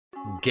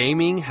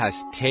Gaming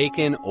has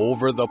taken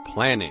over the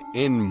planet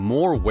in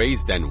more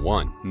ways than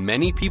one.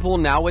 Many people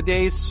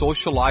nowadays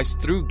socialize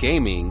through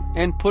gaming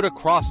and put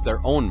across their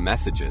own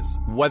messages,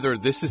 whether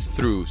this is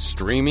through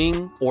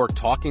streaming or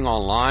talking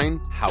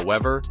online.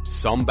 However,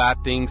 some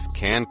bad things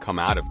can come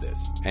out of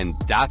this, and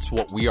that's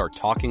what we are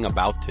talking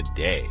about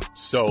today.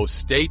 So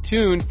stay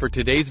tuned for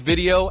today's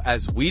video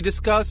as we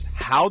discuss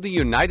how the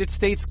United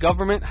States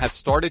government has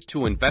started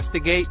to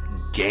investigate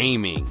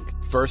gaming.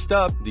 First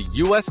up, the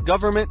US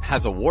government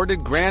has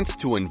awarded grants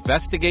to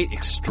investigate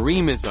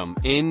extremism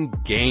in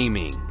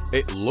gaming.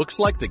 It looks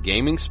like the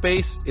gaming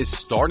space is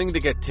starting to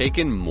get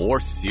taken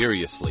more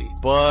seriously,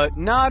 but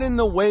not in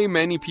the way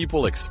many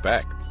people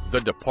expect.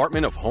 The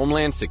Department of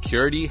Homeland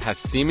Security has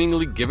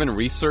seemingly given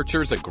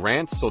researchers a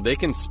grant so they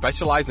can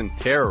specialize in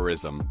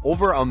terrorism,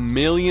 over $1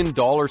 million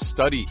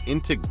study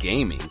into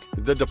gaming.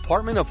 The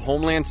Department of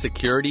Homeland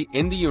Security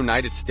in the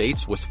United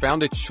States was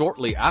founded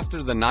shortly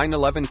after the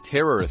 9/11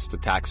 terrorist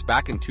attacks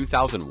back in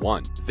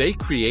 2001. They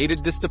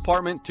created this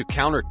department to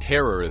counter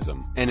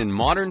terrorism, and in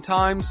modern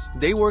times,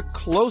 they work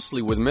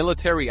closely with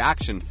military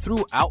action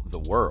throughout the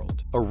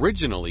world.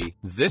 Originally,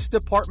 this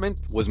department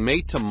was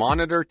made to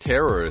monitor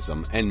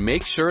terrorism and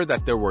make sure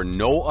that there were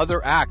no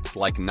other acts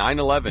like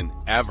 9/11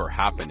 ever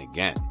happen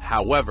again.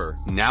 However,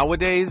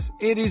 nowadays,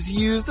 it is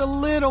used a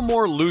little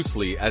more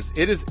loosely as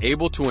it is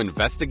able to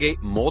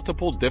investigate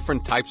multiple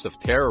different types of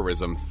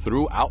terrorism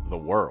throughout the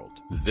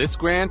world. This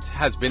grant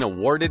has been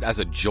awarded as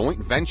a joint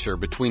venture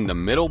between the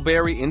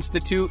Middlebury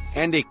Institute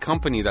and a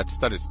company that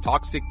studies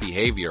toxic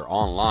behavior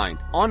online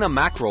on a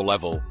macro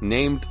level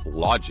named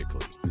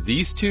Logically.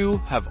 These two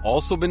have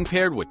also been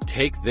paired with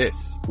Take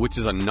This, which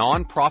is a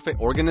non-profit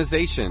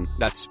organization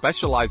that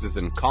specializes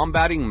in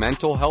combating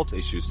mental health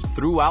issues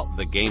throughout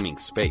the gaming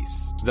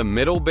space. The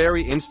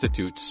Middlebury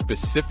Institute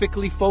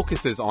specifically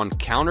focuses on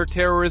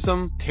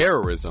counterterrorism,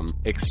 terrorism,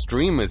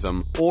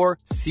 extremism, or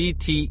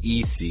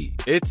CTEC.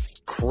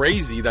 It's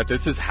crazy that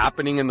this is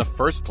happening in the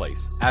first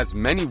place, as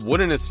many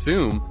wouldn't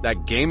assume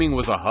that gaming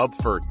was a hub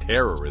for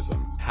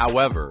terrorism.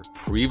 However,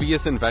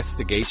 previous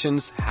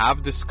investigations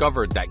have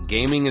discovered that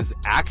gaming is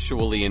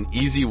actually an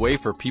easy way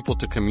for people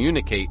to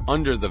communicate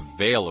under the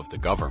veil of the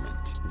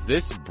government.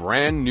 This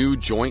brand new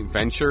joint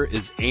venture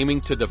is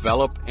aiming to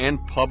develop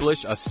and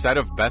publish a set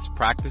of best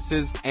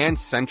practices and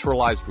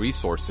centralized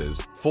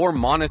resources for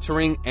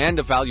monitoring and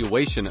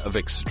evaluation of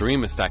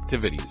extremist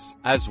activities,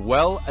 as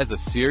well as a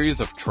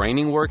series of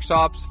training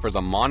workshops for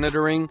the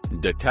monitoring,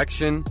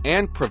 detection,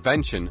 and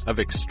prevention of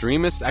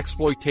extremist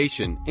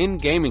exploitation in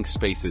gaming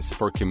spaces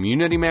for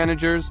community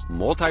managers,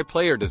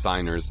 multiplayer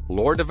designers,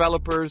 lore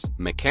developers,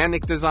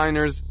 mechanic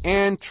designers,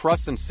 and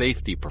trust and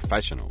safety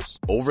professionals.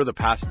 Over the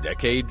past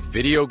decade,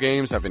 video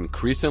games have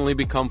increasingly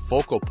become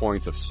focal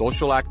points of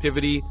social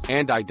activity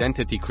and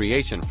identity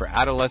creation for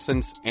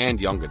adolescents and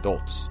young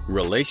adults.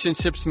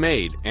 Relationships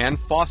made and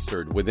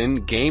fostered within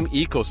game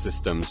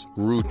ecosystems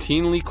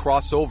routinely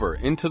cross over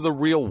into the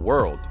real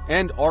world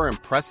and are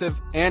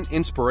impressive and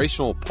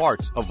inspirational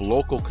parts of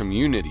local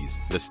communities,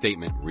 the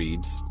statement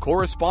reads.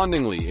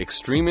 Correspondingly,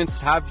 extremists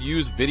have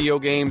used video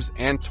games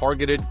and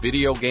targeted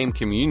video game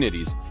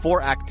communities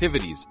for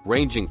activities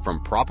ranging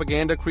from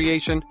propaganda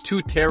creation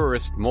to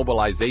terrorist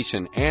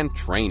mobilization and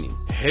training,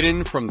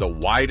 hidden from the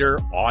wider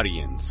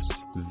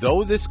audience.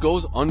 Though this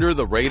goes under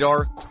the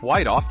radar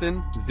quite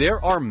often,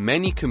 there are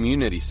many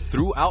communities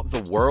throughout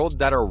the world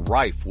that are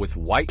rife with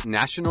white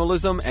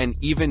nationalism and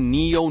even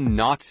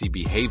neo-Nazi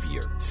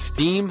behavior.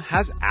 Steam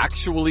has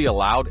actually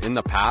allowed in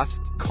the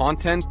past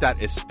content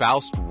that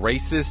espoused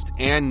racist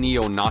and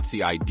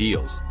neo-Nazi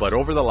ideals, but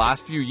over the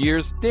last few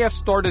years, they have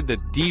started to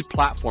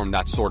deplatform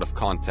that sort of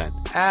content,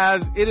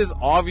 as it is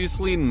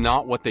obviously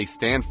not what they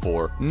stand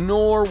for,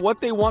 nor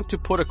what they want to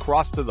put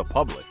across to the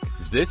public.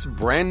 This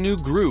brand new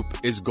group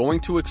is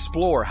going to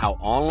explore how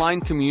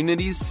online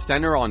communities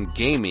center on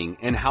gaming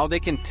and how they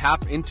can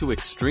tap into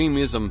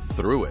extremism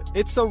through it.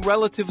 It's a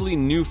relatively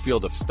new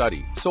field of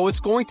study, so it's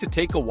going to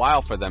take a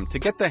while for them to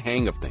get the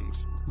hang of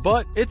things.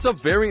 But it's a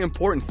very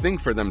important thing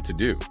for them to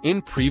do.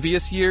 In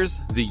previous years,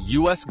 the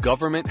US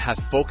government has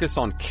focused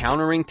on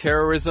countering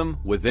terrorism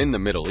within the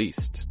Middle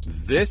East.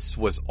 This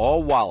was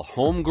all while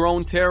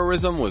homegrown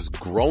terrorism was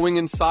growing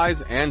in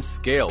size and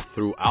scale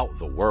throughout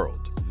the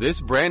world. This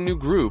brand new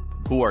group,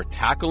 who are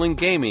tackling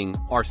gaming,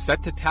 are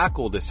set to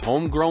tackle this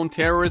homegrown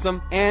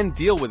terrorism and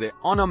deal with it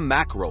on a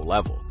macro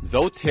level.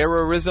 Though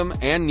terrorism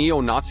and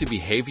neo-Nazi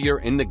behavior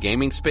in the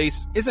gaming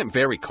space isn't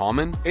very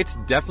common, it's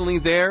definitely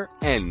there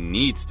and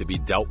needs to be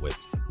dealt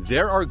with.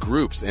 There are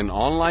groups in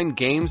online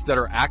games that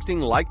are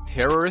acting like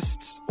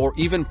terrorists or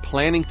even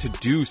planning to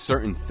do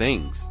certain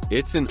things.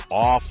 It's an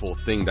awful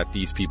thing that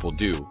these people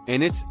do,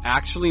 and it's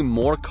actually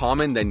more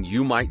common than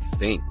you might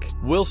think.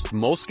 Whilst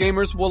most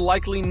gamers will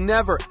likely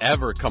never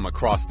ever come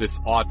across this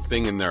odd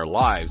thing in their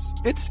lives,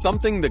 it's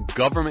something the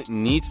government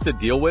needs to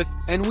deal with,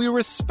 and we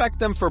respect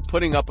them for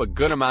putting up a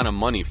good amount of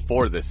money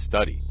for this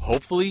study.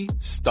 Hopefully,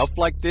 stuff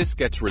like this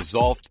gets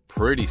resolved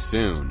pretty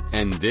soon,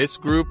 and this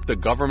group the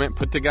government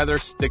put together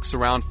sticks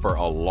around for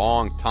a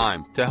long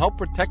time to help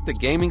protect the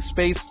gaming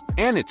space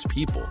and its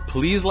people.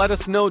 Please let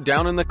us know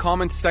down in the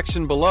comments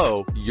section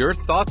below your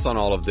thoughts on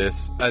all of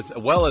this, as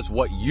well as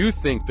what you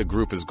think the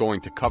group is going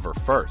to cover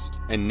first.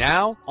 And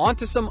now, on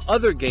to some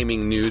other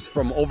gaming news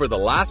from over the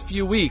last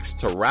few weeks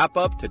to wrap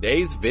up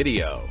today's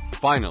video.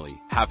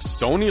 Finally, have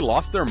Sony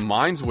lost their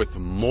minds with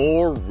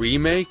more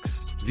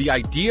remakes? The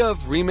idea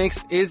of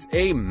remakes is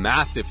a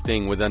massive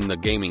thing within the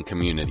gaming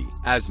community,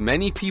 as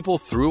many people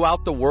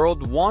throughout the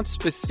world want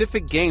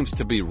specific games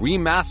to be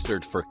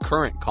remastered for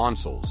current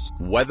consoles.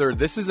 Whether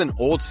this is an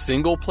old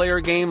single-player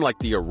game like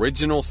the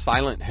original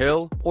Silent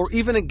Hill, or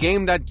even a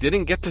game that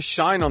didn't get to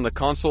shine on the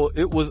console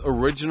it was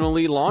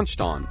originally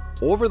launched on.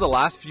 Over the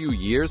last few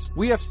years,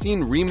 we have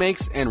seen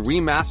remakes and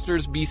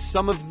remasters be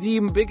some of the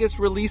biggest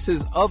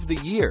releases of the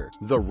year.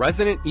 The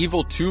Resident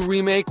Evil 2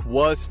 remake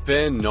was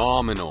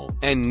phenomenal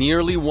and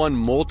nearly won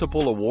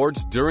multiple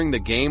awards during the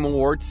Game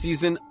Awards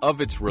season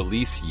of its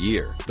release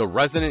year. The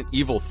Resident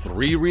Evil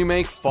 3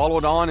 remake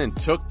followed on and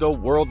took the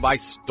world by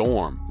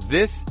storm.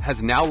 This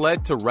has now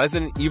led to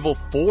Resident Evil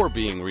 4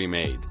 being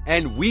remade,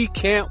 and we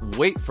can't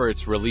wait for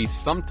its release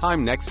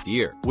sometime next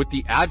year. With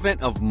the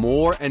advent of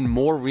more and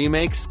more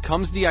remakes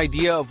comes the idea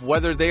of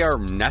whether they are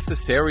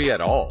necessary at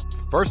all.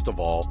 First of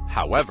all,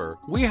 however,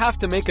 we have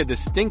to make a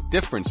distinct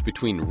difference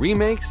between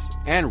remakes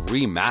and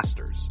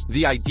remasters.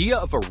 The idea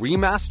of a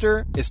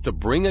remaster is to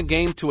bring a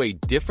game to a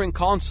different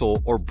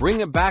console or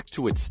bring it back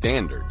to its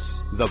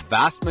standards. The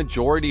vast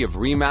majority of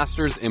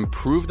remasters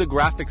improve the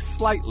graphics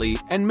slightly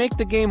and make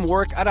the game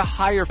work at a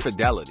higher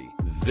fidelity.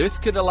 This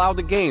could allow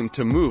the game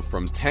to move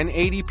from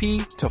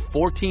 1080p to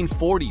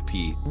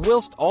 1440p,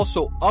 whilst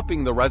also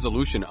upping the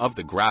resolution of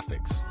the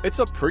graphics. It's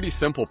a pretty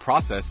simple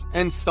process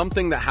and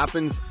something that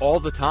happens all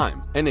the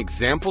time. An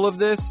example of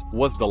this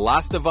was The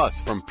Last of Us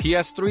from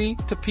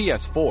PS3 to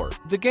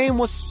PS4. The game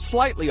was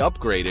slightly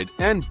upgraded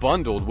and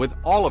bundled with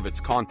all of its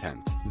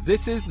content.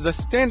 This is the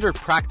standard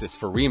practice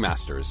for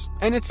remasters,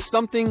 and it's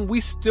something we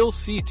still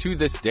see to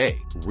this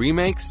day.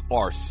 Remakes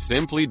are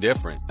simply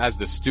different, as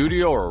the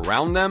studio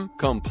around them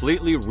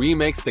completely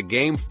remakes the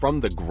game from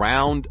the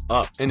ground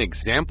up. An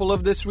example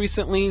of this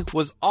recently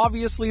was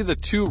obviously the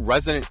 2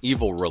 Resident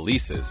Evil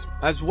releases,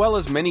 as well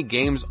as many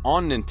games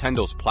on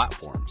Nintendo's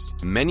platforms.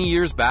 Many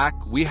years back,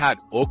 we had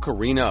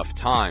Ocarina of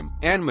Time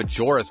and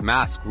Majora's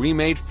Mask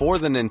remade for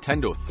the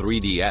Nintendo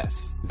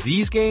 3DS.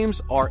 These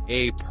games are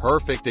a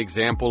perfect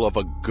example of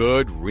a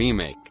good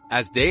remake,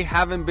 as they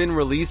haven't been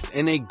released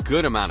in a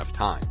good amount of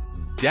time.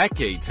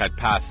 Decades had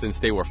passed since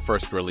they were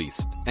first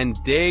released, and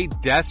they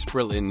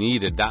desperately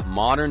needed that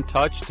modern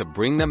touch to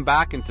bring them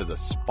back into the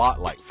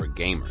spotlight for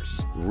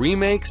gamers.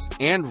 Remakes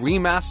and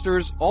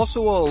remasters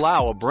also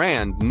allow a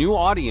brand new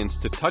audience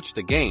to touch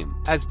the game,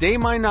 as they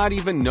might not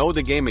even know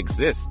the game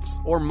exists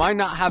or might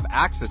not have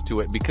access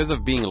to it because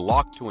of being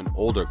locked to an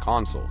older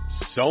console.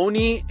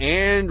 Sony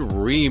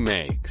and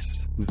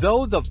remakes.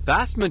 Though the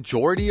vast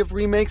majority of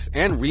remakes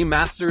and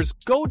remasters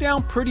go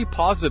down pretty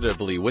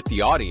positively with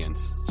the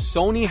audience,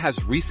 Sony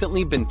has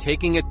recently been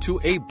taking it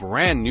to a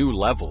brand new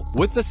level.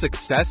 With the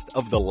success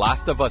of The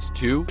Last of Us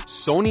 2,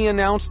 Sony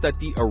announced that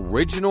the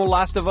original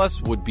Last of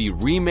Us would be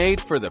remade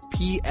for the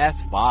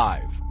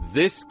PS5.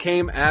 This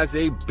came as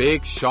a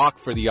big shock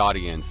for the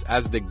audience,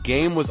 as the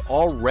game was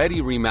already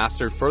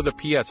remastered for the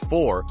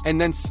PS4 and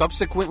then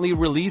subsequently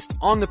released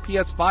on the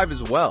PS5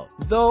 as well.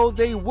 Though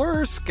they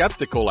were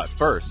skeptical at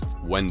first.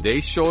 When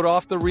they showed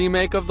off the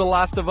remake of The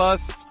Last of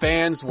Us,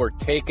 fans were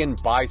taken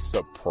by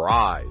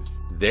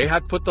surprise. They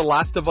had put The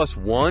Last of Us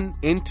 1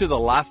 into The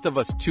Last of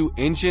Us 2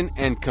 engine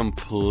and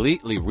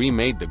completely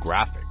remade the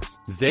graphics.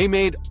 They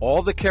made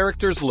all the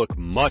characters look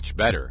much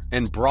better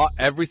and brought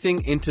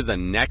everything into the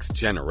next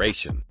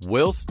generation.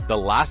 Whilst The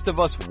Last of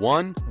Us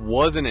 1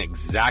 wasn't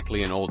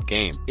exactly an old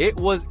game, it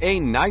was a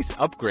nice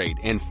upgrade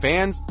and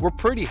fans were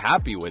pretty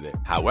happy with it.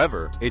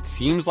 However, it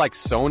seems like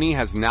Sony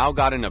has now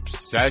got an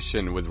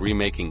obsession with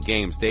remaking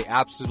games they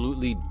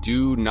absolutely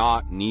do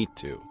not need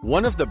to.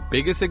 One of the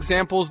biggest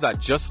examples that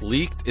just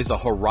leaked is a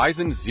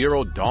Horizon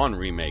Zero Dawn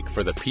remake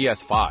for the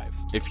PS5.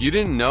 If you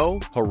didn't know,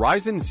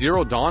 Horizon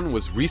Zero Dawn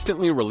was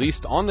recently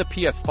released on the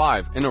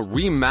PS5 in a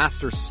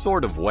remaster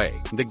sort of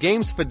way. The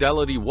game's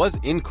fidelity was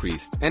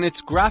increased and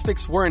its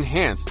graphics were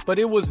enhanced, but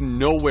it was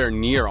nowhere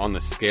near on the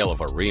scale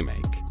of a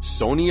remake.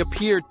 Sony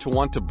appeared to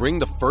want to bring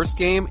the first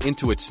game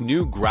into its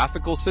new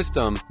graphical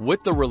system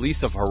with the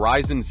release of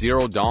Horizon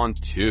Zero Dawn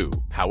 2.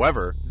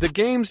 However, the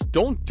games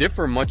don't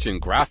differ much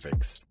in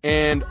graphics,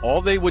 and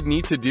all they would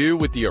need to do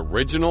with the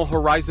original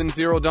Horizon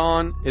Zero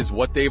Dawn is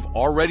what they've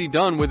already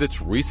done with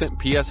its recent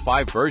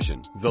PS5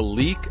 version. The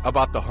leak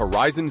about the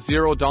Horizon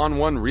Zero Zero Dawn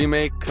 1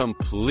 remake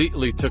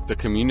completely took the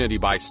community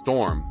by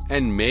storm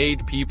and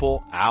made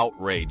people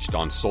outraged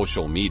on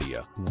social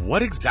media.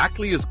 What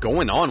exactly is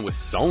going on with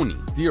Sony?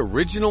 The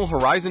original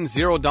Horizon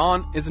Zero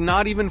Dawn is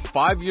not even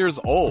 5 years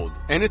old,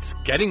 and it's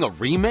getting a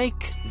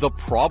remake? The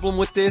problem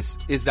with this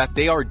is that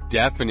they are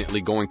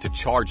definitely going to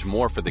charge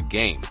more for the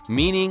game,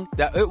 meaning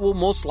that it will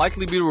most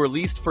likely be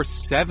released for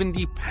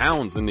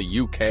 £70 in the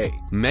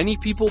UK. Many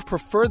people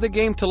prefer the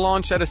game to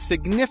launch at a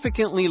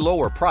significantly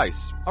lower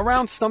price,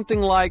 around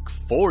something like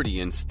 $40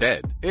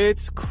 instead.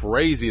 It's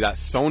crazy that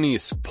Sony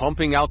is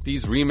pumping out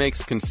these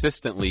remakes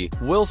consistently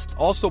whilst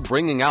also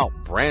bringing out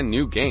brand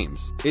new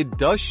games. It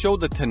does show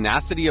the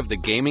tenacity of the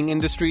gaming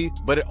industry,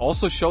 but it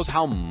also shows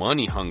how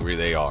money hungry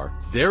they are.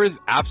 There is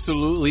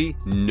absolutely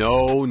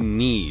no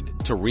need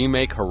to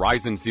remake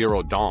Horizon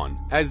Zero Dawn,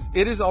 as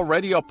it is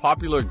already a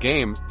popular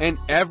game and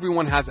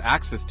everyone has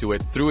access to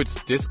it through its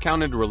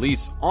discounted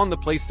release on the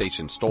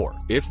PlayStation Store.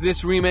 If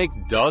this remake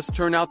does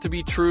turn out to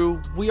be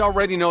true, we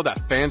already know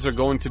that fans are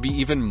going to be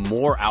even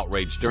more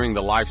outraged during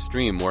the live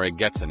stream where it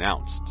gets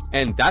announced.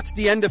 And that's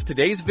the end of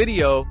today's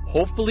video.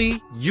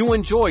 Hopefully you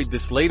enjoyed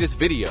this latest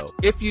video.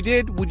 If you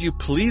did, would you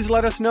please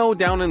let us know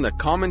down in the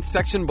comments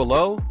section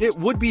below? It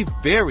would be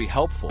very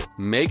helpful.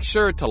 Make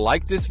sure to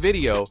like this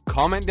video,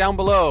 comment down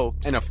below,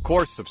 and of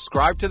course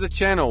subscribe to the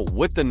channel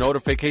with the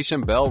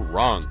notification bell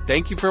rung.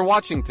 Thank you for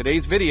watching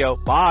today's video.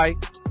 Bye!